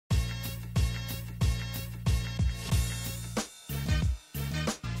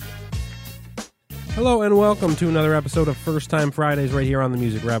Hello and welcome to another episode of First Time Fridays right here on the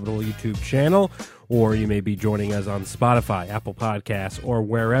Music Rabbit Hole YouTube channel, or you may be joining us on Spotify, Apple Podcasts, or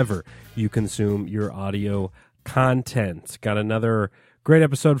wherever you consume your audio content. Got another great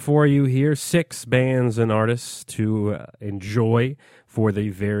episode for you here. 6 bands and artists to enjoy for the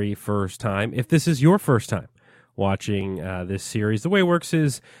very first time. If this is your first time watching this series, the way it works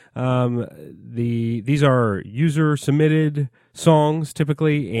is these are user-submitted songs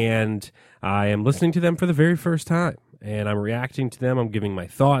typically, and I am listening to them for the very first time, and I'm reacting to them. I'm giving my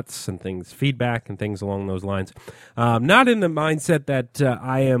thoughts and things, feedback and things along those lines. Not in the mindset that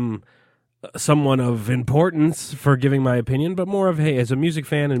I am someone of importance for giving my opinion, but more of, hey, as a music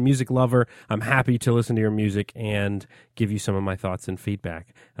fan and music lover, I'm happy to listen to your music and give you some of my thoughts and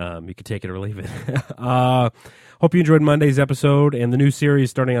feedback. You can take it or leave it. Hope you enjoyed Monday's episode and the new series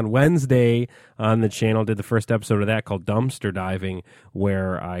starting on Wednesday on the channel. Did the first episode of that called Dumpster Diving,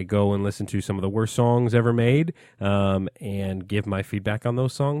 where I go and listen to some of the worst songs ever made and give my feedback on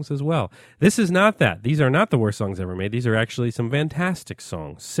those songs as well. This is not that. These are not the worst songs ever made. These are actually some fantastic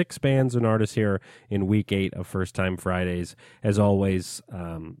songs. 6 bands and artists here in week 8 of First Time Fridays. As always,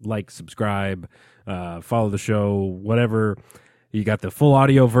 like, subscribe, follow the show, whatever. You got the full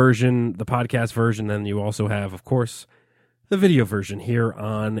audio version, the podcast version, then you also have, of course, the video version here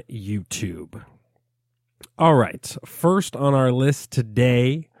on YouTube. All right, first on our list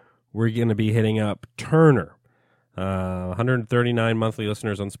today, we're going to be hitting up Turner. 139 monthly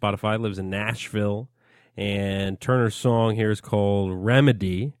listeners on Spotify, lives in Nashville, and Turner's song here is called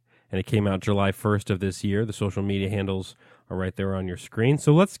Remedy, and it came out July 1st of this year. The social media handles are right there on your screen,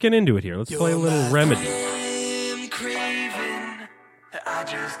 so let's get into it here. Let's play a little Remedy. I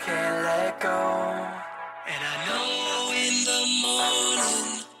just can't let go. And I know in the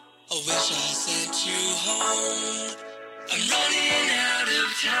morning I wish I sent you home. I'm running out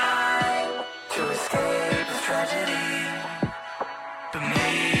of time to escape this tragedy. But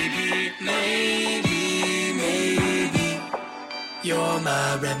maybe you're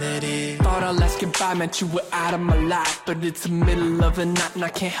my remedy. Thought our last goodbye meant you were out of my life, but it's the middle of the night and I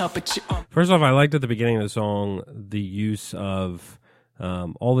can't help it. First off, I liked at the beginning of the song the use of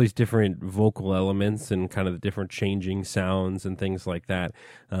all these different vocal elements and kind of the different changing sounds and things like that.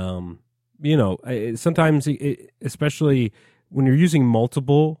 Sometimes, especially when you're using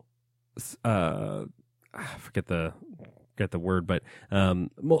multiple, I forget the word, but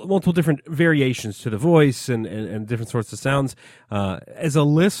multiple different variations to the voice and different sorts of sounds. As a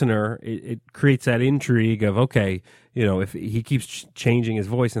listener, it creates that intrigue of, okay, if he keeps changing his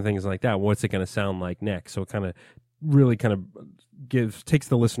voice and things like that, what's it going to sound like next? So it really takes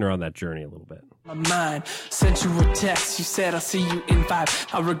the listener on that journey a little bit. My mind sent you a text. You said I'll see you in 5.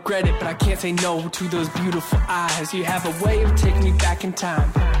 I regret it, but I can't say no to those beautiful eyes. You have a way of taking me back in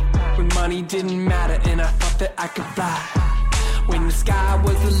time when money didn't matter and I thought that I could fly. When the sky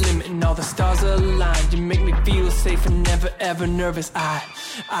was the limit and all the stars aligned, you make me feel safe and never ever nervous. I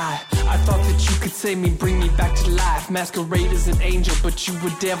thought that you could save me, bring me back to life. Masquerade as an angel, but you were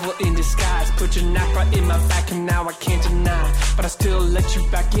devil in disguise. Put your knife right in my back and now I can't deny. But I still let you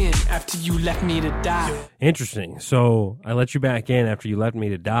back in after you left me to die. Interesting. So I let you back in after you left me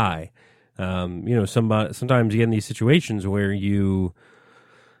to die. Sometimes you get in these situations where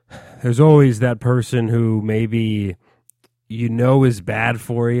there's always that person who maybe is bad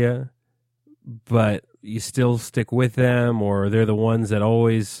for you, but you still stick with them, or they're the ones that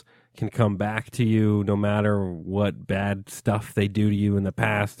always can come back to you no matter what bad stuff they do to you in the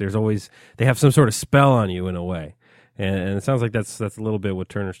past. They have some sort of spell on you in a way. And it sounds like that's a little bit what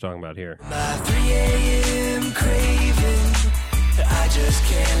Turner's talking about here. My 3 a.m. craving, I just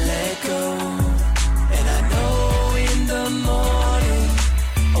can't let go. And I know in the morning,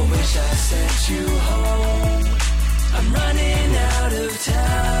 I wish I sent you home. I'm running out of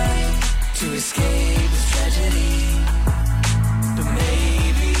time to escape this tragedy. But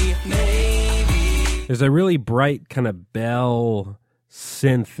maybe there's a really bright kind of bell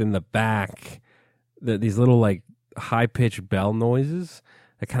synth in the back, these little like high-pitched bell noises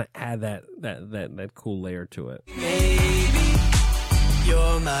that kind of add that cool layer to it. Maybe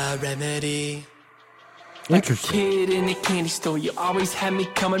you're my remedy. Interesting. Like a kid in a candy store, you always had me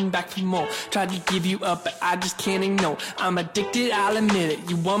coming back for more. Tried to give you up, but I just can't ignore. I'm addicted, I'll admit it.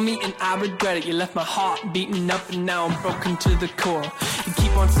 You want me and I regret it. You left my heart beating up and now I'm broken to the core. You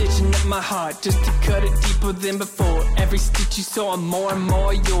keep on stitching up my heart just to cut it deeper than before. Every stitch you saw, more and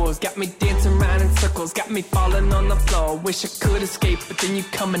more yours. Got me dancing around in circles, got me falling on the floor. Wish I could escape, but then you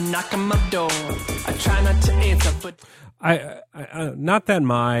come and knock on my door. I try not to answer, but I not that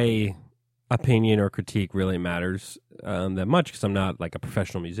my opinion or critique really matters that much, because I'm not like a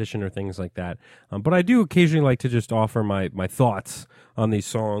professional musician or things like that. But I do occasionally like to just offer my thoughts on these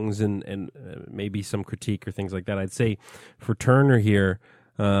songs and maybe some critique or things like that. I'd say for Turner here,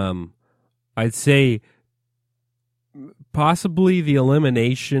 I'd say possibly the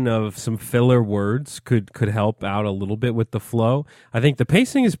elimination of some filler words could help out a little bit with the flow. I think the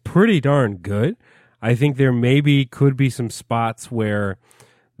pacing is pretty darn good. I think there maybe could be some spots where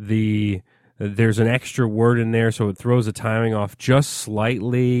there's an extra word in there, so it throws the timing off just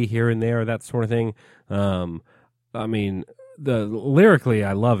slightly here and there, that sort of thing. I mean, lyrically,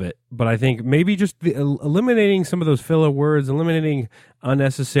 I love it, but I think maybe just eliminating some of those filler words, eliminating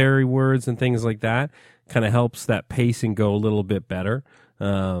unnecessary words and things like that kind of helps that pacing go a little bit better.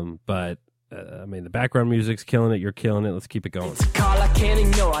 But I mean, the background music's killing it. You're killing it. Let's keep it going. It's a call I can't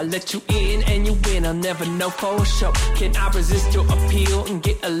ignore. I let you in and you win. I'll never know for sure. Can I resist your appeal and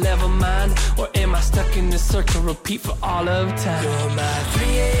get a level mind? Or am I stuck in this circle, repeat for all of time? You're my 3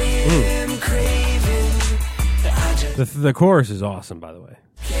 a.m. craving. The chorus is awesome, by the way.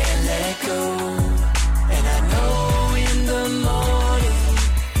 Can't let go. And I know in the morning,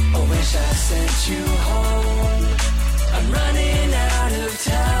 I wish I sent you home. I'm running out of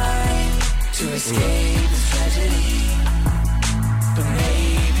time to escape this tragedy, but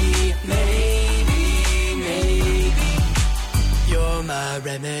maybe you're my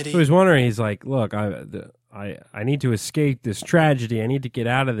remedy. So he's wondering, he's like, look, I need to escape this tragedy. I need to get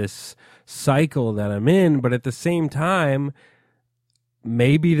out of this cycle that I'm in, but at the same time,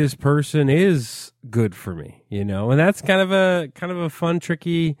 maybe this person is good for me, you know? And that's kind of a fun,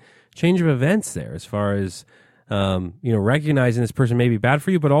 tricky change of events there, as far as recognizing this person may be bad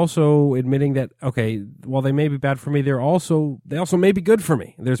for you, but also admitting that, okay, while they may be bad for me, they also may be good for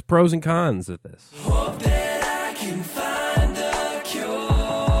me. There's pros and cons at this. Hope that I can find a cure,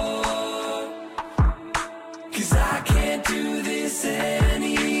 'cause I can't do this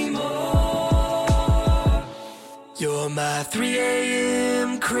anymore. You're my 3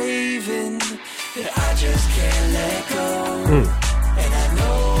 a.m. craving that I just can't let go. And I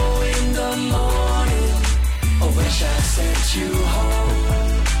know in the morning, I wish I sent you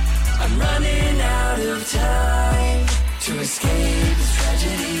home. I'm running out of time to escape this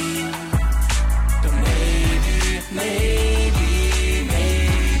tragedy, but maybe,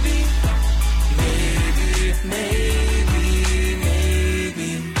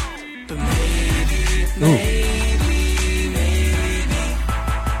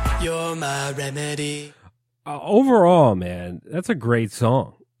 you're my remedy. Overall, man, that's a great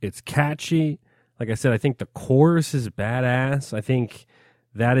song. It's catchy. Like I said, I think the chorus is badass. I think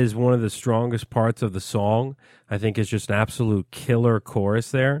that is one of the strongest parts of the song. I think it's just an absolute killer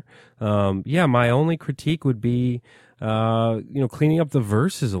chorus there. My only critique would be, cleaning up the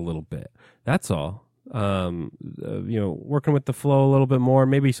verses a little bit. That's all. Working with the flow a little bit more.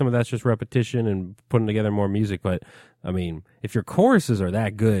 Maybe some of that's just repetition and putting together more music. But I mean, if your choruses are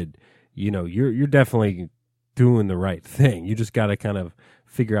that good, you're definitely doing the right thing. You just got to kind of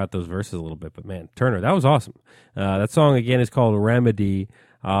figure out those verses a little bit. But man, Turner, that was awesome. That song again is called Remedy.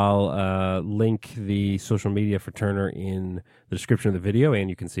 I'll link the social media for Turner in the description of the video, and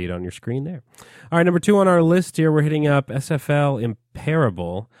you can see it on your screen there. All right, number 2 on our list here, we're hitting up SFL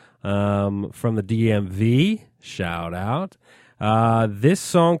Imparable from the DMV. Shout out. This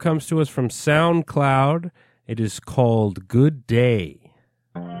song comes to us from SoundCloud. It is called Good Day.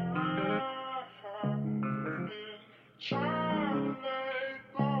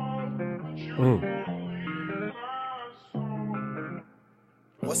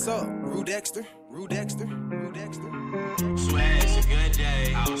 What's up, Rue Dexter? Swear it's a good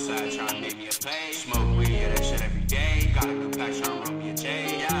day. Outside trying to make me a play. Smoke weed, yeah, that shit every day. Got a new pack trying to roll me a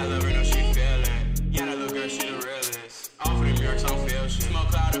J. Yeah, I love her, know she feel it. Yeah, that little girl, she the realest. Off of the mirrors, don't feel shit. Smoke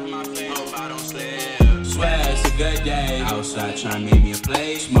cloud over my face, hope I don't slip. Swear it's a good day. Outside trying to make me a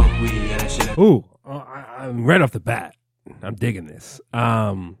play. Smoke weed, yeah, that shit. I'm right off the bat, I'm digging this.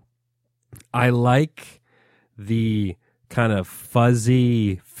 I like the kind of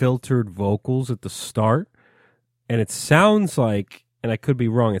fuzzy, filtered vocals at the start. And it sounds like, and I could be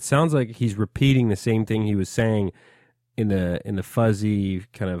wrong, it sounds like he's repeating the same thing he was saying in the fuzzy,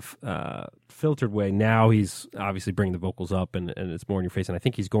 kind of filtered way. Now he's obviously bringing the vocals up and it's more in your face. And I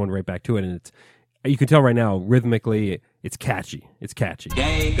think he's going right back to it. And you can tell right now, rhythmically, it's catchy.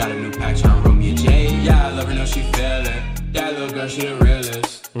 Day, got a new pack trying to roll me a J. Yeah, I love her, know she feel it. Yeah, little girl, she the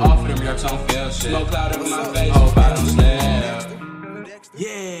realest. Off of them Yorks, don't feel shit. Smoke cloud over my face, hope I don't slip.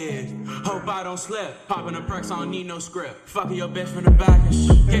 Yeah, hope I don't slip. Popping the perks, I don't need no script. Fucking your bitch from the back and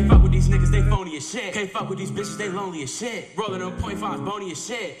shit. Can't fuck with these niggas, they phony as shit. Can't fuck with these bitches, they lonely as shit. Rolling them .5, bony as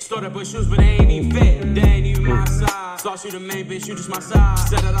shit. Store that shoes, but they ain't even fit. They ain't even my size. Thought you the main bitch, you just my size.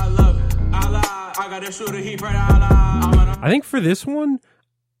 Said that I love it, I lied. I got that shooter, he pray that I lied. I think for this one,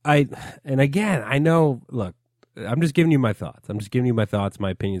 and again, I know, look, I'm just giving you my thoughts. I'm just giving you my thoughts,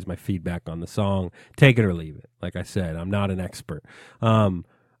 my opinions, my feedback on the song. Take it or leave it. Like I said, I'm not an expert.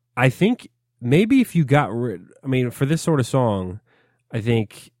 I think maybe if you got rid, I mean, for this sort of song, I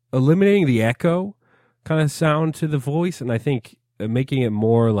think eliminating the echo kind of sound to the voice, and I think making it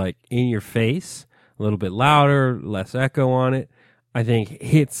more like in your face, a little bit louder, less echo on it, I think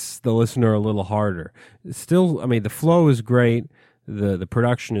hits the listener a little harder. Still, I mean, the flow is great. The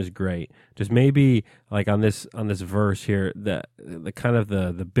production is great. Just maybe like on this verse here, the kind of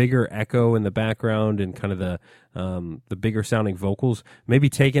the bigger echo in the background and kind of the bigger sounding vocals, maybe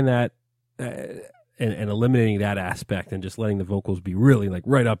taking that and eliminating that aspect and just letting the vocals be really like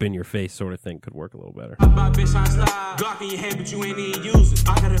right up in your face sort of thing could work a little better. My bitch on slide, Glock in your head, but you ain't even use it.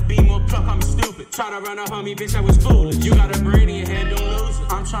 I gotta be more pluck, I'm stupid. Tryna run up on me, bitch, I was foolish. You got a brain in your head, don't lose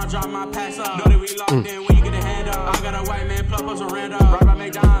it. I'm tryna drop my pass up. Know that we locked in when you get the hand up. I got a white man pluck, post a red up. Right by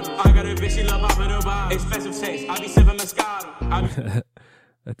McDonald's. I got a bitch, she love off of the bar. Expensive taste, I be sipping Moscato.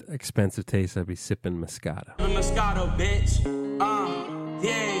 That expensive taste, I'd be sipping Moscato. Moscato, bitch.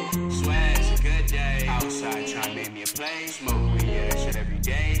 Yeah. Swag's a good day. Outside trying to make me a play. Smoke weed, yeah, that shit every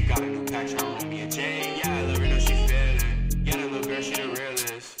day. Got a new pack trying to roll me a J. Yeah, I love her, know she feelin'. Yeah, that little girl, she the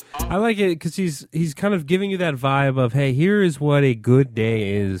realest. I like it because he's kind of giving you that vibe of, hey, here is what a good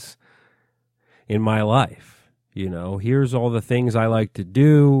day is in my life. You know, here's all the things I like to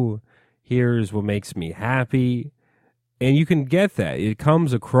do. Here's what makes me happy. And you can get that. It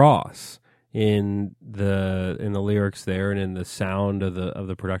comes across in the lyrics there and in the sound of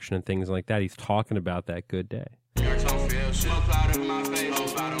the production and things like that. He's talking about that good day. Yeah,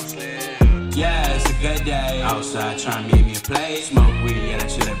 it's a good day. Outside trying to make me a play. Smoke weed, yeah, that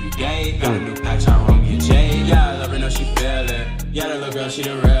shit every day. Got a new pack trying to roll me a J. Yeah, I love her, know she feel it. Yeah, that little girl, she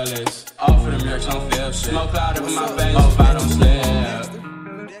the realest. All for the lyrics, don't feel shit. Smoke cloud up in my face. Hope I don't slip.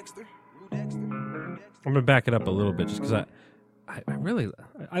 I'm gonna back it up a little bit just because I really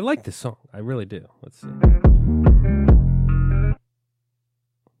like this song. I really do. Let's see.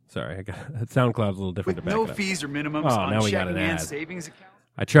 Sorry, I got SoundCloud's a little different With to back no it up. fees or minimums Oh, on now we got an checking and ad. savings accounts.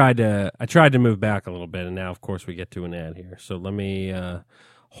 I tried to move back a little bit, and now of course we get to an ad here. So let me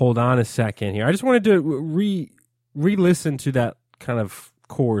hold on a second here. I just wanted to re-listen to that kind of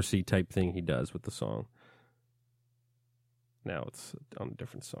chorusy type thing he does with the song. Now it's on a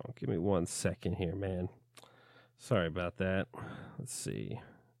different song. Give me 1 second here, man. Sorry about that. Let's see.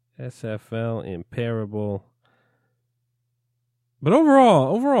 SFL Imparable. But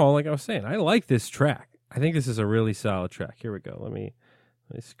overall, like I was saying, I like this track. I think this is a really solid track. Here we go. Let me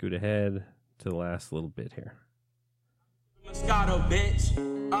scoot ahead to the last little bit here. Moscato, bitch.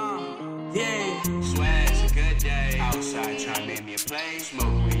 Yeah. Swag's a good day. Outside trying to make me a play.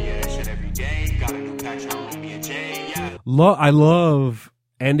 Smoke weed, yeah, that shit every day. Got a new pack trying to roll me a J. Yeah. I love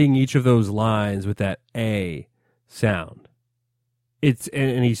ending each of those lines with that A sound.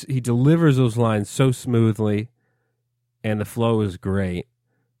 And he delivers those lines so smoothly, and the flow is great,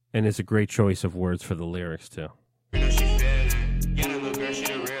 and it's a great choice of words for the lyrics too. You know she feelin'. Yeah, that little girl, she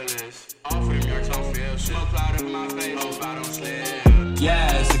the realest. All for the lyrics, don't feel shit. Smoke cloud up in my face. Hope I don't slip.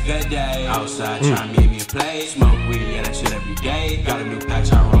 Yeah, it's a good day. Outside trying to make me a play. Smoke weed, yeah, that shit every day. Got a new pack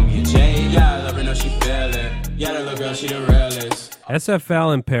trying to roll me a J. Yeah, I love her, know she feel it. Yeah, that little girl, she the realest.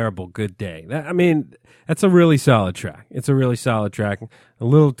 SFL Imparable, Good Day. That's a really solid track. It's a really solid track.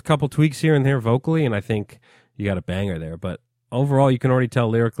 A couple tweaks here and there vocally, and I think you got a banger there. But overall, you can already tell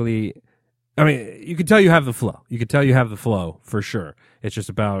lyrically. I mean, you can tell you have the flow. You can tell you have the flow for sure. It's just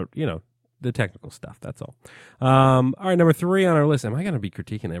about, the technical stuff. That's all. All right, number 3 on our list. Am I going to be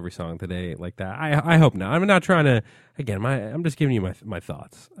critiquing every song today like that? I hope not. I'm not trying to. Again, I'm just giving you my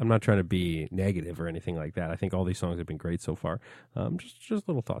thoughts. I'm not trying to be negative or anything like that. I think all these songs have been great so far. Just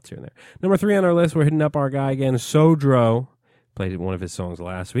little thoughts here and there. Number 3 on our list. We're hitting up our guy again, Sodro. Played one of his songs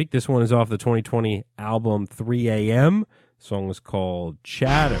last week. This one is off the 2020 album 3 AM. The song is called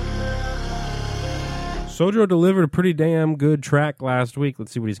Chatter. Sodro delivered a pretty damn good track last week.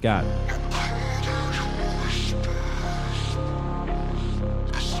 Let's see what he's got.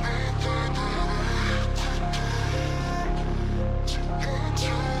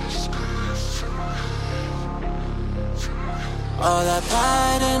 All that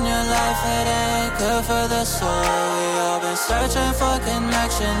pride in your life, it ain't good for the soul. We all been searching for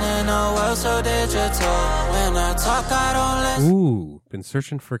connection in a world so digital. When I talk, I don't listen. Ooh, been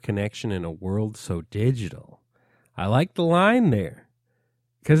searching for connection in a world so digital. I like the line there.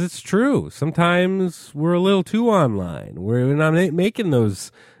 Because it's true. Sometimes we're a little too online. We're not making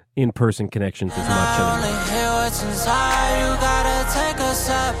those in-person connections as much I only anymore. hear what's inside. You gotta take a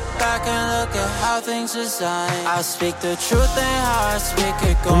step back and look at how things design. I speak the truth and how I speak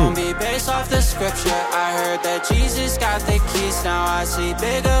it gon' be based off the scripture. I heard that Jesus got the keys. Now I see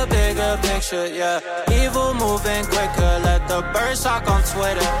bigger picture, yeah. Evil moving quicker. Let the birds talk on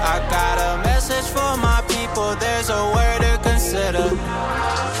Twitter. I got a message for my people. There's a word to consider.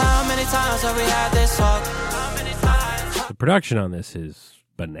 How many times have we had this talk? The production on this is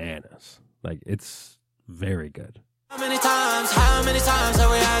bananas. Like, it's very good. How many times have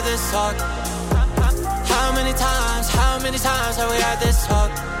we had this talk? How many times have we had this talk?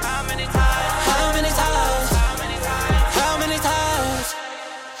 How many times?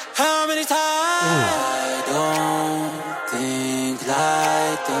 I don't think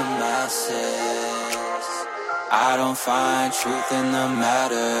like the masses. I don't find truth in the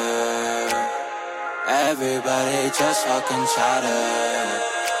matter. Everybody just fucking chatter.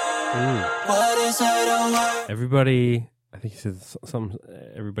 What is it? Everybody, I think he said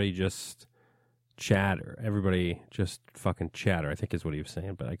everybody just chatter. Everybody just fucking chatter, I think is what he was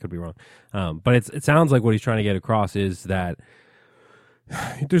saying, but I could be wrong. But it sounds like what he's trying to get across is that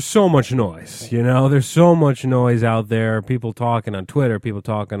there's so much noise, you know? There's so much noise out there. People talking on Twitter, people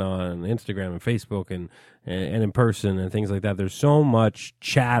talking on Instagram and Facebook and in person and things like that. There's so much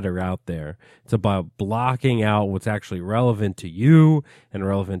chatter out there. It's about blocking out what's actually relevant to you and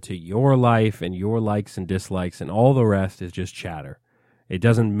relevant to your life and your likes and dislikes, and all the rest is just chatter. It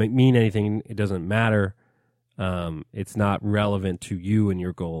doesn't mean anything. It doesn't matter. It's not relevant to you and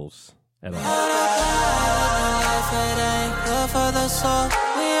your goals at all. It ain't good for the soul.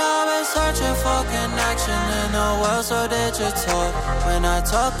 We always searching for connection in a world so digital. When I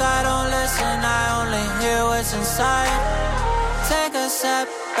talk, I don't listen. I only hear what's inside. Take a step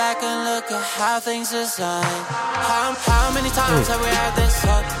back and look at how things design. How many times have we had this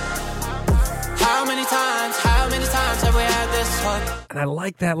talk? How many times have we had this talk? And I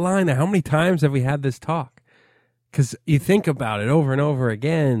like that line. How many times have we had this talk? Because you think about it over and over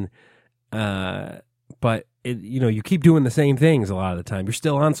again, but you keep doing the same things a lot of the time. You're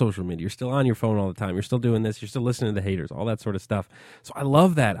still on social media. You're still on your phone all the time. You're still doing this. You're still listening to the haters, all that sort of stuff. So I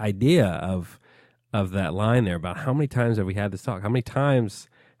love that idea of that line there about how many times have we had this talk? How many times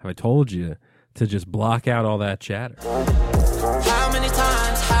have I told you to just block out all that chatter? How many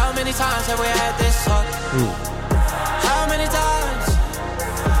times have we had this talk? How many times?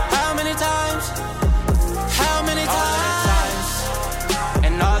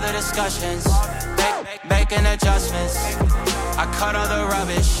 In all the discussions, making adjustments. I cut all the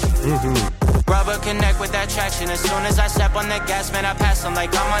rubbish. Rubber connect with that traction. As soon as I step on the gas, man, I pass them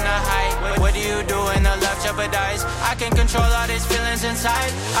like I'm on a high. What do you do when the love jeopardize? I can control all these feelings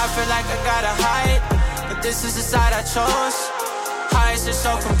inside. I feel like I gotta hide, but this is the side I chose. High is just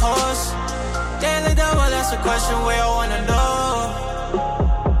so composed. Daily double, that's a question we all wanna know.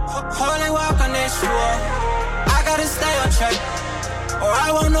 Holy walk on this shore. I gotta stay on track, or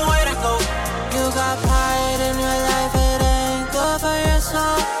I won't know where to go. You got pride in your life, it ain't good for your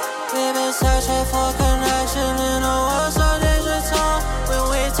soul. We've been searching for connection in a world so digital. When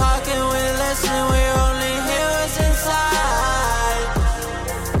we talking, we listen, we only hear what's inside.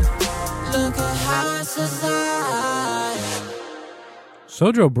 Look at how it's designed.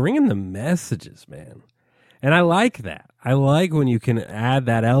 Sodro bringing the messages, man. And I like that. I like when you can add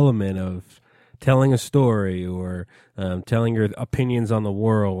that element of telling a story or telling your opinions on the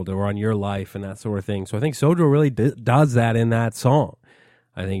world or on your life and that sort of thing. So I think Sodro really does that in that song.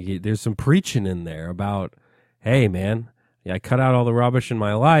 I think there's some preaching in there about, hey, man, I cut out all the rubbish in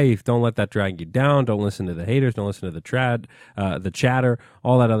my life. Don't let that drag you down. Don't listen to the haters. Don't listen to the chatter,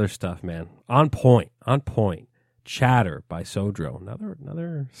 all that other stuff, man. On point. Chatter by Sodro.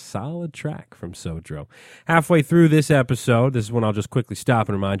 Another solid track from Sodro. Halfway through this episode, this is when I'll just quickly stop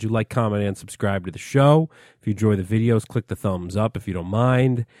and remind you, like, comment, and subscribe to the show. If you enjoy the videos, click the thumbs up if you don't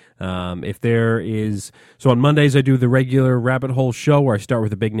mind. So on Mondays I do the regular Rabbit Hole show where I start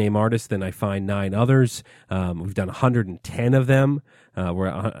with a big name artist, then I find 9 others. We've done 110 of them. Where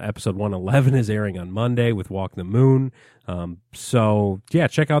episode 111 is airing on Monday with Walk the Moon. So yeah,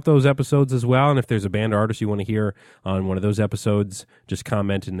 check out those episodes as well. And if there's a band or artist you want to hear on one of those episodes, just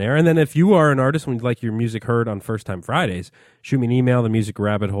comment in there. And then if you are an artist and would like your music heard on First Time Fridays, shoot me an email,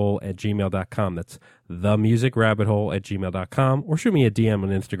 themusicrabbithole@gmail.com. That's themusicrabbithole@gmail.com, or shoot me a DM on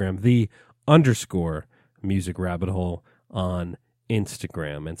Instagram, _musicrabbithole on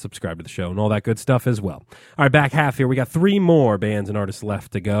Instagram, and subscribe to the show and all that good stuff as well. All right, back half here. We got 3 more bands and artists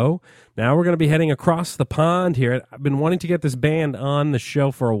left to go. Now we're going to be heading across the pond here. I've been wanting to get this band on the show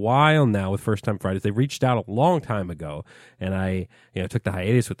for a while now with First Time Fridays. They reached out a long time ago, and I took the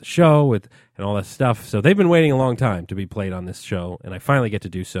hiatus with the show and all that stuff. So they've been waiting a long time to be played on this show, and I finally get to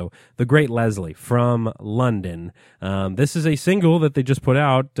do so. The Great Leslie from London. This is a single that they just put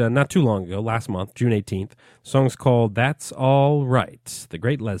out not too long ago, last month, June 18th. The song's called That's All Right. The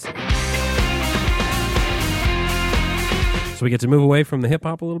Great Leslie. So we get to move away from the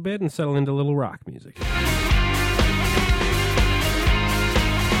hip-hop a little bit and settle into a little rock music.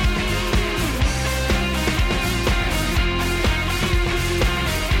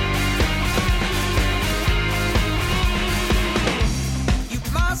 You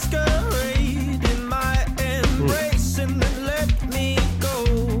masquerade in my embrace and then let me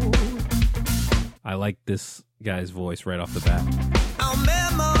go. I like this guy's voice right off the bat. Our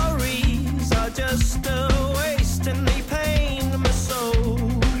memories are just a waste and they pain my soul.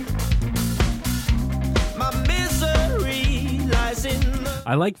 My misery lies in the...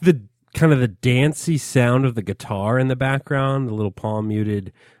 I like the kind of the dancey sound of the guitar in the background, the little palm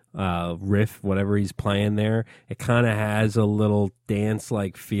muted riff, whatever he's playing there. It kind of has a little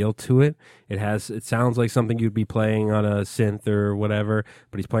dance-like feel to it. It sounds like something you'd be playing on a synth or whatever,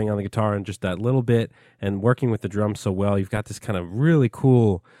 but he's playing on the guitar and just that little bit and working with the drums so well. You've got this kind of really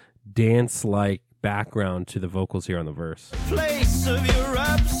cool dance-like background to the vocals here on the verse. Place of your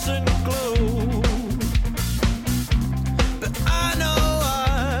absent glow. But I know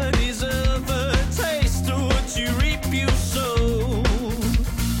I deserve a taste of what you reap you sow.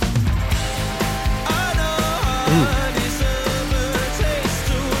 I know I deserve a taste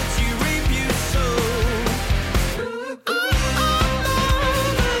of what you reap you sow.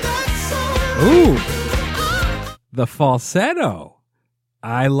 Ooh, the falsetto.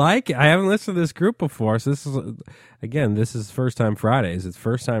 I like it. I haven't listened to this group before, so this is First Time Fridays. It's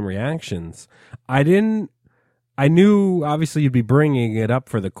first time reactions. I knew obviously you'd be bringing it up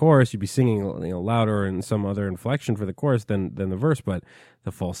for the chorus. You'd be singing louder and some other inflection for the chorus than the verse, but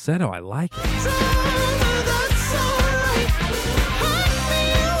the falsetto, I like it.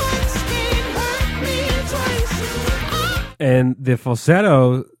 And the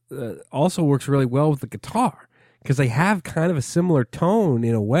falsetto also works really well with the guitar, because they have kind of a similar tone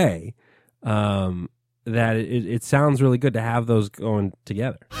in a way that it sounds really good to have those going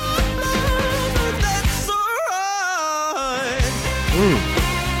together.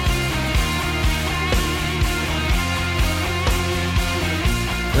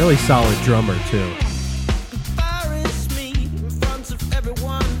 Really solid drummer, too.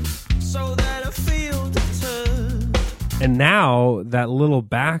 And now that little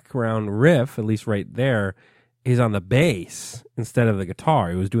background riff, at least right there, is on the bass instead of the guitar.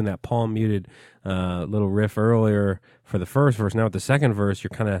 He was doing that palm muted little riff earlier for the first verse. Now with the second verse, you're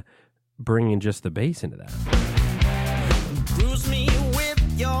kind of bringing just the bass into that. Bruise me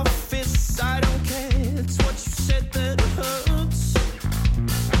with your fists, I don't care. It's what you said that hurts.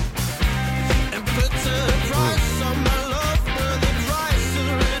 And put a price on my love, where the price is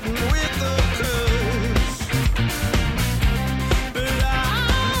written with a curse. But I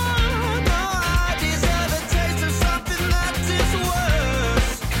know I deserve a taste of something that is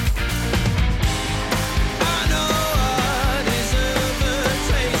worse. I know I deserve a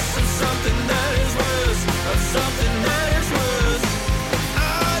taste of something that is worse, of something that is worse. I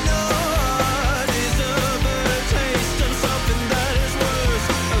know I deserve a taste of something that is worse,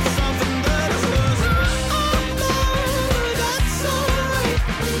 of something that is worse. That's alright.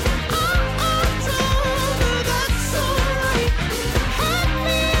 That's alright. Hurt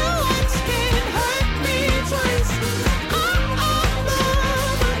me once, can't hurt me twice.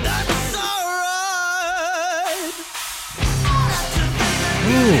 That's alright.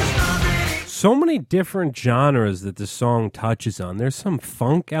 So many different genres that the song touches on. There's some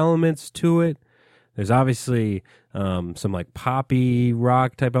funk elements to it. There's obviously some like poppy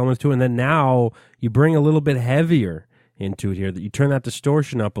rock type elements to it. And then now you bring a little bit heavier into it here. That you turn that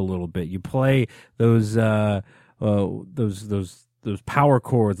distortion up a little bit. You play those power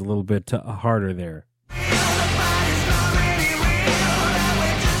chords a little bit harder there.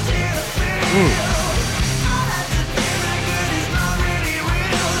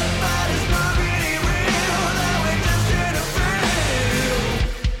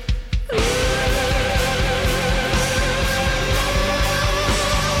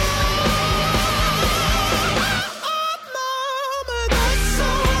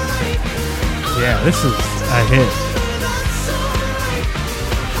 Yeah, Yeah, this is a hit.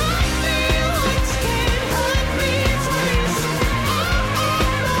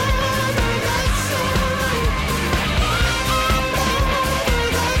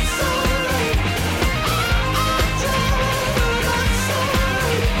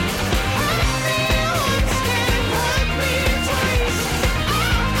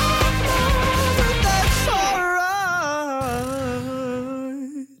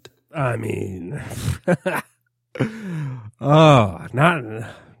 I mean, oh,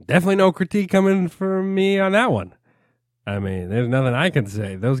 definitely no critique coming from me on that one. I mean, there's nothing I can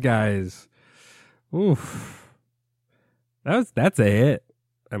say. Those guys, oof, that's a hit.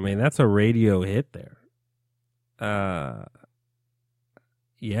 I mean, that's a radio hit there.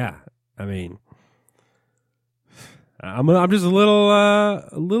 Yeah. I mean, I'm just a little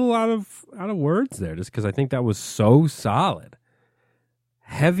out of words there, just because I think that was so solid.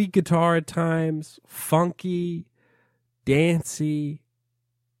 Heavy guitar at times, funky, dancey.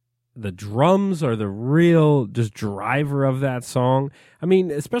 The drums are the real just driver of that song. I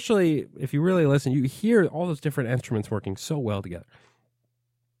mean, especially if you really listen, you hear all those different instruments working so well together.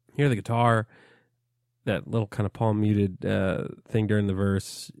 You hear the guitar, that little kind of palm muted thing during the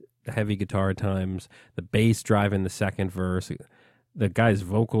verse, the heavy guitar at times, the bass driving the second verse. The guy's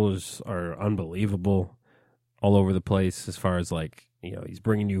vocals are unbelievable all over the place as far as like, you know, he's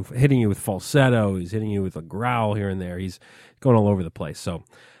hitting you with falsetto. He's hitting you with a growl here and there. He's going all over the place. So,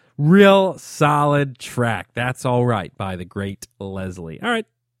 real solid track. That's All Right by the great Leslie. All right,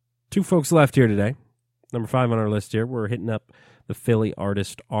 2 folks left here today. Number 5 on our list here. We're hitting up the Philly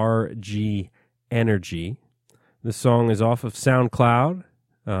artist RG Energy. The song is off of SoundCloud.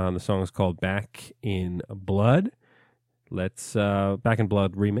 The song is called Back in Blood. Let's Back in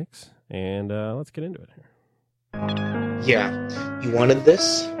Blood remix, and let's get into it here. Yeah, you wanted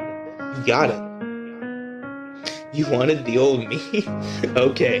this? You got it. You wanted the old me?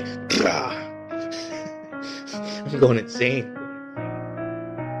 Okay. I'm going insane.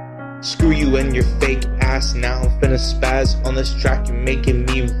 Screw you and your fake ass. Now I'm finna spaz on this track. You're making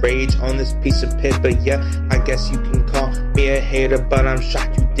me rage on this piece of paper. Yeah, I guess you can call me a hater, but I'm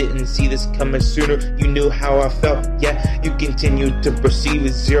shocked you didn't see this coming sooner. You knew how I felt. Yeah, you continued to proceed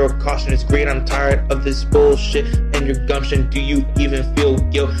with zero caution. It's great, I'm tired of this bullshit and your gumption. Do you even feel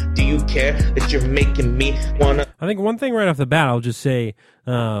guilt? Do you care that you're making me wanna... I think one thing right off the bat, I'll just say,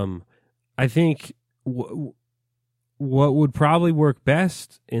 I think... what would probably work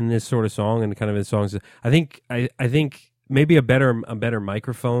best in this sort of song and kind of in songs, I think maybe a better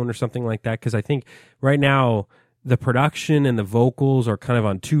microphone or something like that, because I think right now the production and the vocals are kind of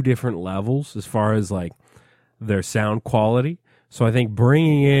on 2 different levels as far as like their sound quality. So I think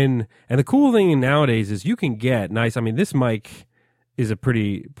bringing in, and the cool thing nowadays is you can get nice. I mean, this mic is a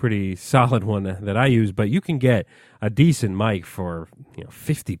pretty solid one that I use, but you can get a decent mic for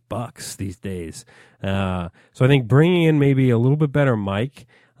 $50 these days. So I think bringing in maybe a little bit better mic,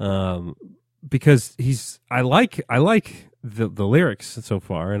 because I like the lyrics so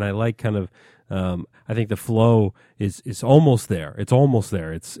far, and I like kind of I think the flow is almost there. It's almost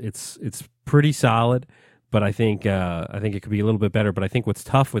there. It's pretty solid. But I think it could be a little bit better. But I think what's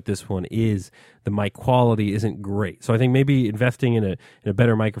tough with this one is the mic quality isn't great. So I think maybe investing in a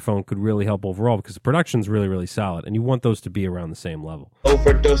better microphone could really help overall, because the production's really, really solid, and you want those to be around the same level.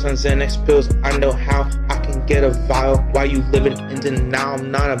 Overdose on Xanax pills. I know how I can get a vial. Why you living in denial?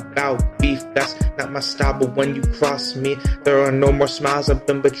 I'm not about beef. That's not my style. But when you cross me, there are no more smiles. I've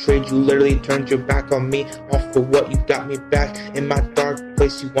been betrayed. You literally turned your back on me. All for what? You got me back in my dark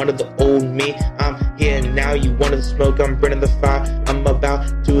place. You wanted the old me. I'm here now. You wanted the smoke. I'm burning the fire. I'm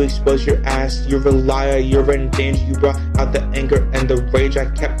about to expose your ass. You're a liar. You're in danger. You brought out the anger and the rage. I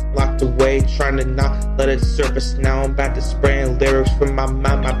kept locked away, trying to not let it surface. Now I'm back to spraying lyrics from my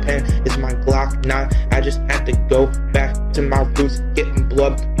mind. My pen is my Glock 9. I just had to go back to my roots, getting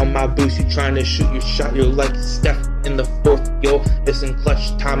blood on my boots. You trying to shoot your shot. You're like Steph in the 4th. Yo, it's in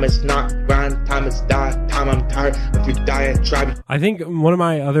clutch time. It's not grind time. It's die time. I'm tired of your diatribe. I think one of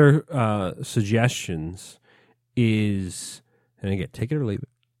my other suggestions is, and again, take it or leave it.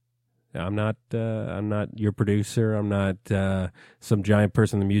 I'm not your producer. I'm not some giant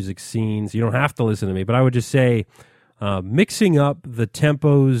person in the music scenes. You don't have to listen to me, but I would just say mixing up the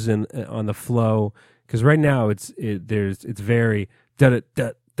tempos and on the flow, because right now it's very da da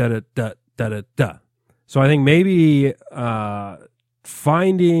da da da da da da. So I think maybe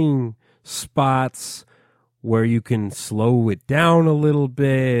finding spots where you can slow it down a little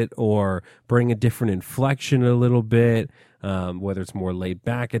bit or bring a different inflection a little bit, whether it's more laid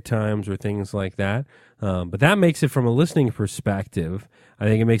back at times or things like that. But that makes it, from a listening perspective, I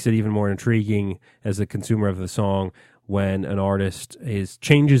think it makes it even more intriguing as a consumer of the song when an artist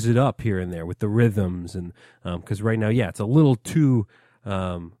changes it up here and there with the rhythms. And because right now, yeah, it's a little too,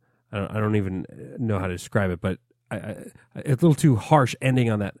 I don't even know how to describe it, but it's a little too harsh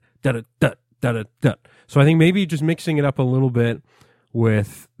ending on that da-da-da. Da-da-da. So I think maybe just mixing it up a little bit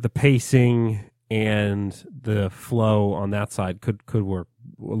with the pacing and the flow on that side could work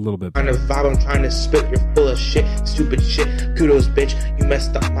a little bit better. Kind of vibe I'm trying to spit, you're full of shit, stupid shit. Kudos, bitch, you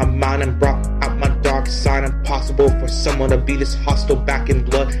messed up my mind and brought out my dark side. Impossible for someone to be this hostile, back in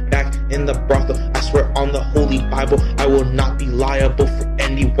blood, back in the brothel. I swear on the Holy Bible, I will not be liable for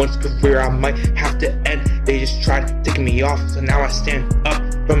anyone's career. I might have to end. They just tried taking me off, so now I stand up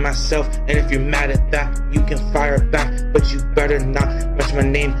for myself. And if you're mad at that, you can fire back, but you better not mention my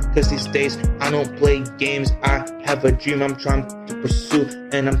name, cause these days I don't play games. I have a dream I'm trying to pursue,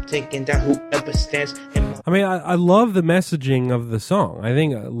 and I'm taking down whoever stands in my... I mean, I love the messaging of the song. I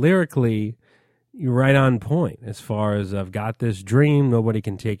think lyrically, you're right on point as far as I've got this dream, nobody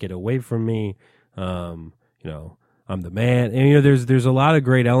can take it away from me. You know, I'm the man. And, you know, there's a lot of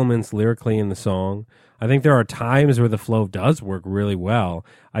great elements lyrically in the song. I think there are times where the flow does work really well.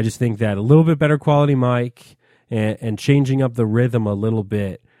 I just think that a little bit better quality mic and changing up the rhythm a little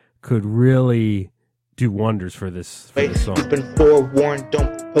bit could really do wonders for this song. You've been forewarned,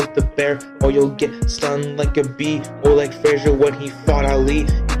 don't poke the bear or you'll get stung like a bee, or like Frazier when he fought Ali.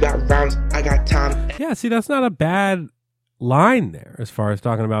 You got rounds, I got time. Yeah, see, that's not a bad line there as far as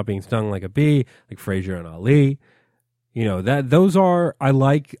talking about being stung like a bee, like Frazier and Ali. You know, those are, I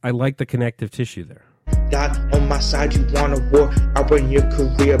like the connective tissue there. God on my side, you want a war, I'll bring your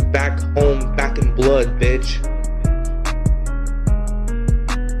career back home, back in blood, bitch.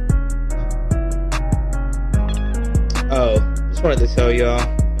 Oh, just wanted to tell y'all,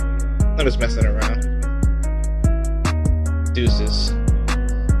 I'm just messing around. Deuces.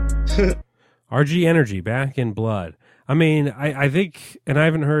 RG Energy, Back in Blood. I mean, I think, and I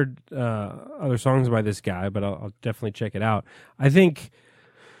haven't heard other songs by this guy, but I'll definitely check it out. I think,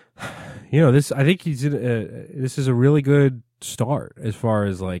 you know, this is a really good start as far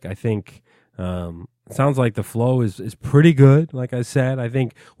as, like, I think it sounds like the flow is pretty good. Like I said, I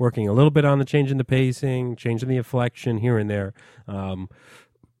think working a little bit on the change in the pacing, changing the inflection here and there,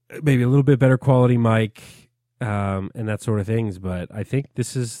 maybe a little bit better quality mic, and that sort of things. But I think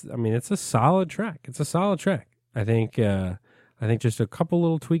this is, I mean, it's a solid track. I think just a couple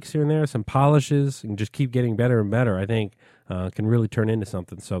little tweaks here and there, some polishes, and just keep getting better and better, I think can really turn into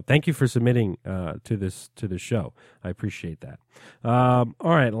something. So thank you for submitting to this show. I appreciate that. All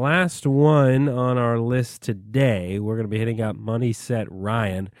right, last one on our list today. We're going to be hitting up Money Set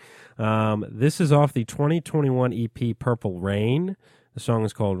Ryan. This is off the 2021 EP Purple Rain. The song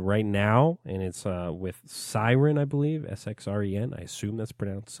is called Right Now, and it's with Siren, I believe, SXREN. I assume that's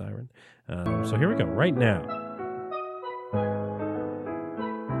pronounced Siren. So here we go, Right Now.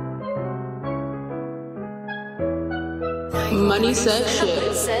 Money said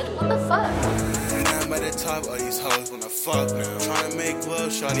shit. Said, what the fuck? I'm at the top, all these hoes wanna fuck now. Tryna make love,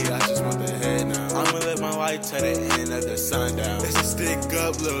 shawty, I just want the head now. I'ma live my life till the end of the sundown. This is stick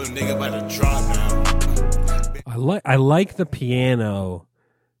up, little nigga, about to drop now. I like the piano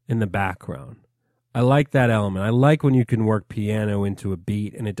in the background. I like that element. I like when you can work piano into a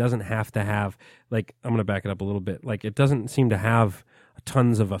beat, and it doesn't have to have, like, I'm going to back it up a little bit. Like, it doesn't seem to have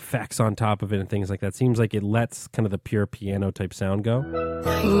tons of effects on top of it and things like that. Seems like it lets kind of the pure piano type sound go.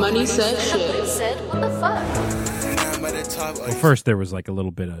 Money said shit. Said, what the fuck? Well, first there was like a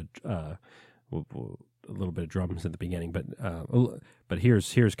little bit of drums at the beginning, but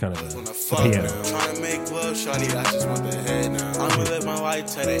here's kind of the piano. Trying to make love, shawty, I just want the head now. I'ma live my life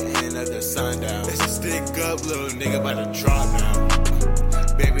till the end of the sundown. This is stick up, little nigga, about to drop now.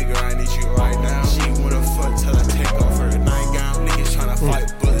 Baby girl, I need you right now. She wanna fuck till I take off her nightgown. Niggas tryna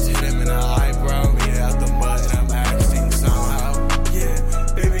fight bullets, hit him in the eyebrow. Get out the mud and I'm acting somehow.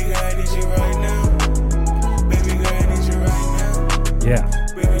 Yeah, baby girl, I need you right now. Baby girl, I need you right now. Yeah.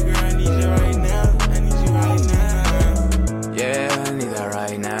 Baby girl, I need you right now. I need you right now. Yeah, I need that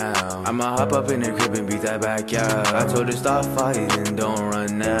right now. I'ma hop up in the crib and beat that back, yeah. I told her stop fighting and don't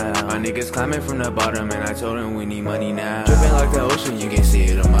run now. My niggas climbing from the bottom and I told them we need money now. Dripping like the ocean, you can see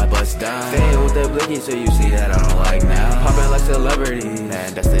it on my bust down. Staying with the blicky so you see that I don't like now. Popping like celebrity,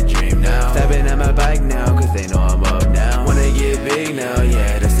 man, that's the dream now. Stepping at my bike now, cause they know I'm up now. Wanna get big now,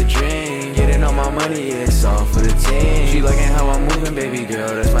 yeah, that's the dream. Getting all my money, yeah, it's all for the team. She liking how I'm moving, baby girl,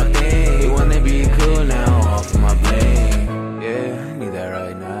 that's my thing. We wanna be cool now.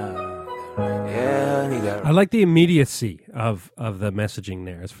 I like the immediacy of the messaging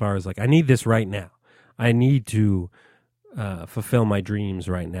there, as far as like, I need this right now. I need to fulfill my dreams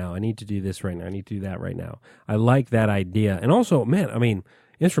right now. I need to do this right now. I need to do that right now. I like that idea. And also, man, I mean,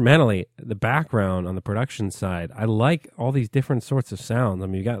 instrumentally, the background on the production side, I like all these different sorts of sounds. I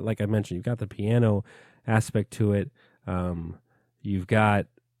mean, you got, like I mentioned, you've got the piano aspect to it. You've got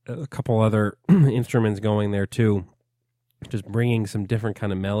a couple other instruments going there too, just bringing some different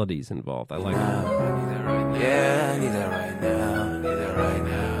kind of melodies involved. I like it. Yeah, I need that right now. I need that right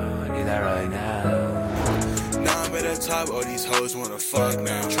now. I need that right now. Now I'm at the top, all these hoes wanna fuck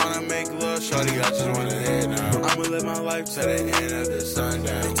now. Tryna make love, shawty, I just wanna hit now. I'ma live my life to the end of the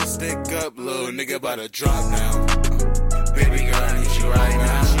sundown. Just stick up, little nigga, about to drop now. Baby girl, I need you right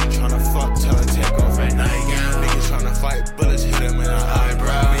now. She tryna fuck till I take off at nightgown. Niggas tryna fight, bullets hit him in the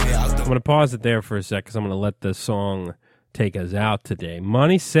eyebrow. I'm going to pause it there for a sec because I'm going to let the song take us out today.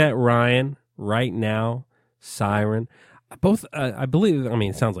 Money Set Ryan, Right Now, Siren. Both, I believe, I mean,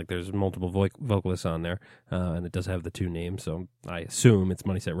 it sounds like there's multiple vocalists on there, and it does have the two names, so I assume it's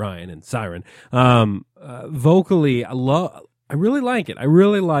Money Set Ryan and Siren. Vocally, I really like it. I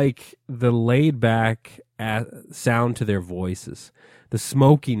really like the laid-back sound to their voices, the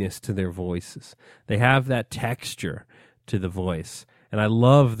smokiness to their voices. They have that texture to the voice, and I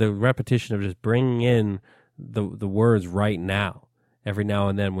love the repetition of just bringing in the words right now, every now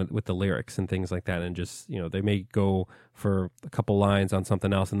and then with the lyrics and things like that, and just, you know, they may go for a couple lines on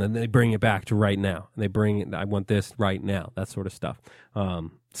something else, and then they bring it back to right now. And they bring, I want this right now, that sort of stuff.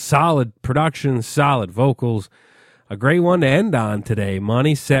 Solid production, solid vocals. A great one to end on today.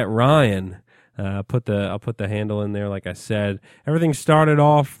 Money Set Ryan. I'll put the handle in there, like I said. Everything started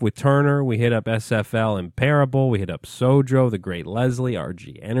off with Turner. We hit up SFL and Parable. We hit up Sodro, The Great Leslie.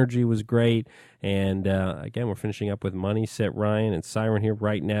 RG Energy was great. And again, we're finishing up with Money Set Ryan and Siren here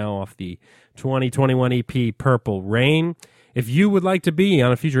right now off the 2021 EP Purple Rain. If you would like to be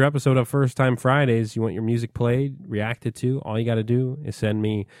on a future episode of First Time Fridays, you want your music played, reacted to, all you got to do is send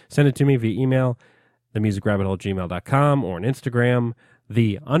it to me via email, themusicrabbithole@gmail.com, or on Instagram,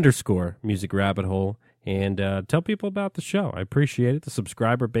 _musicrabbithole, and tell people about the show. I appreciate it. The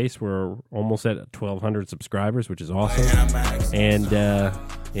subscriber base, we're almost at 1,200 subscribers, which is awesome. And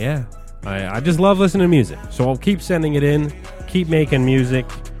yeah, I just love listening to music. So I'll keep sending it in, keep making music.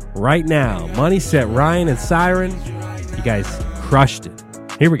 Right now, Money Set Ryan and Siren, you guys crushed it.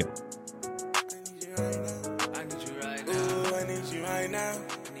 Here we go. I need you right now.